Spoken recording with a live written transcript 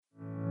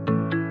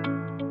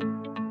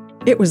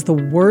It was the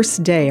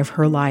worst day of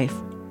her life.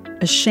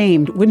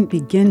 Ashamed wouldn't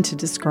begin to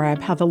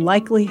describe how the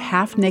likely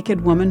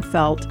half-naked woman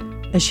felt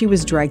as she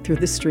was dragged through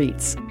the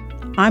streets.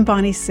 I'm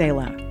Bonnie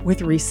Sala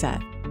with Reset.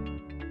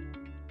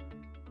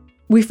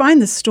 We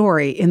find the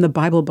story in the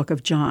Bible book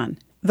of John.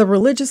 The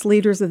religious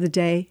leaders of the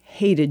day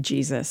hated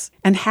Jesus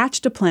and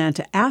hatched a plan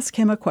to ask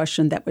him a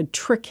question that would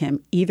trick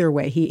him either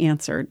way he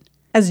answered.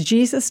 As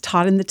Jesus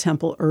taught in the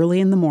temple early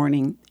in the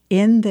morning,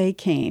 in they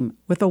came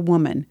with a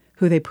woman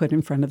who they put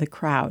in front of the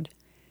crowd.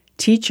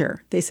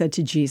 "Teacher," they said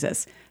to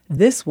Jesus,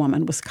 "this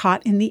woman was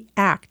caught in the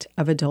act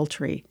of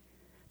adultery.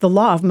 The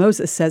law of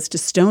Moses says to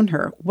stone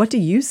her. What do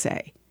you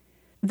say?"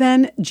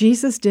 Then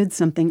Jesus did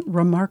something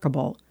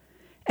remarkable.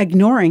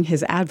 Ignoring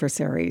his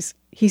adversaries,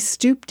 he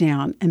stooped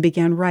down and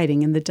began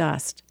writing in the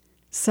dust.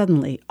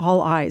 Suddenly,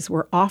 all eyes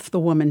were off the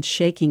woman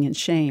shaking in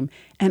shame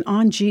and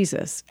on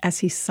Jesus as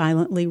he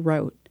silently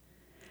wrote.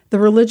 The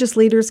religious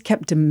leaders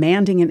kept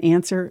demanding an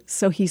answer,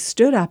 so he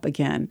stood up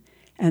again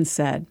and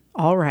said,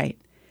 "All right,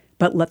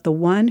 but let the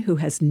one who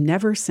has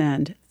never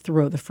sinned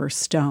throw the first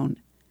stone."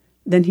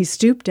 Then he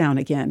stooped down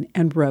again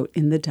and wrote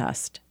in the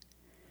dust.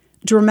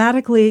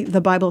 Dramatically, the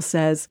Bible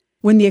says,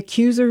 when the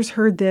accusers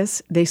heard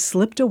this, they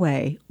slipped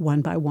away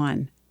one by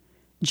one.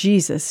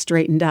 Jesus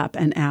straightened up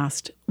and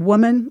asked,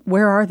 "Woman,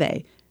 where are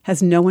they?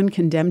 Has no one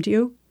condemned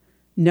you?"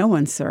 "No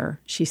one, sir,"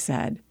 she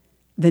said.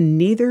 "Then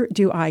neither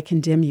do I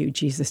condemn you,"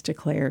 Jesus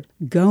declared.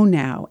 "Go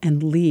now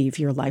and leave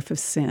your life of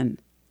sin."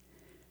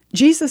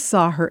 Jesus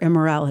saw her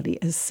immorality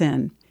as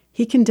sin.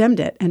 He condemned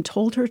it and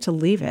told her to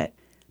leave it,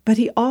 but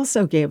he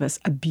also gave us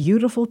a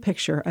beautiful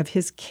picture of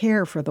his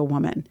care for the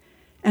woman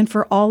and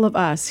for all of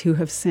us who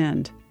have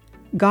sinned.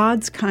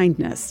 God's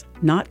kindness,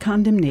 not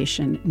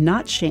condemnation,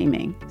 not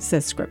shaming,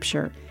 says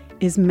Scripture,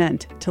 is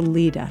meant to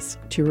lead us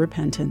to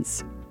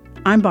repentance.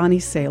 I'm Bonnie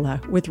Sala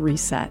with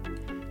Reset.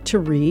 To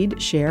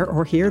read, share,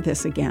 or hear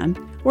this again,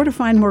 or to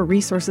find more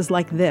resources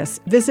like this,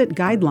 visit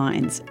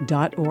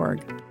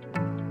guidelines.org.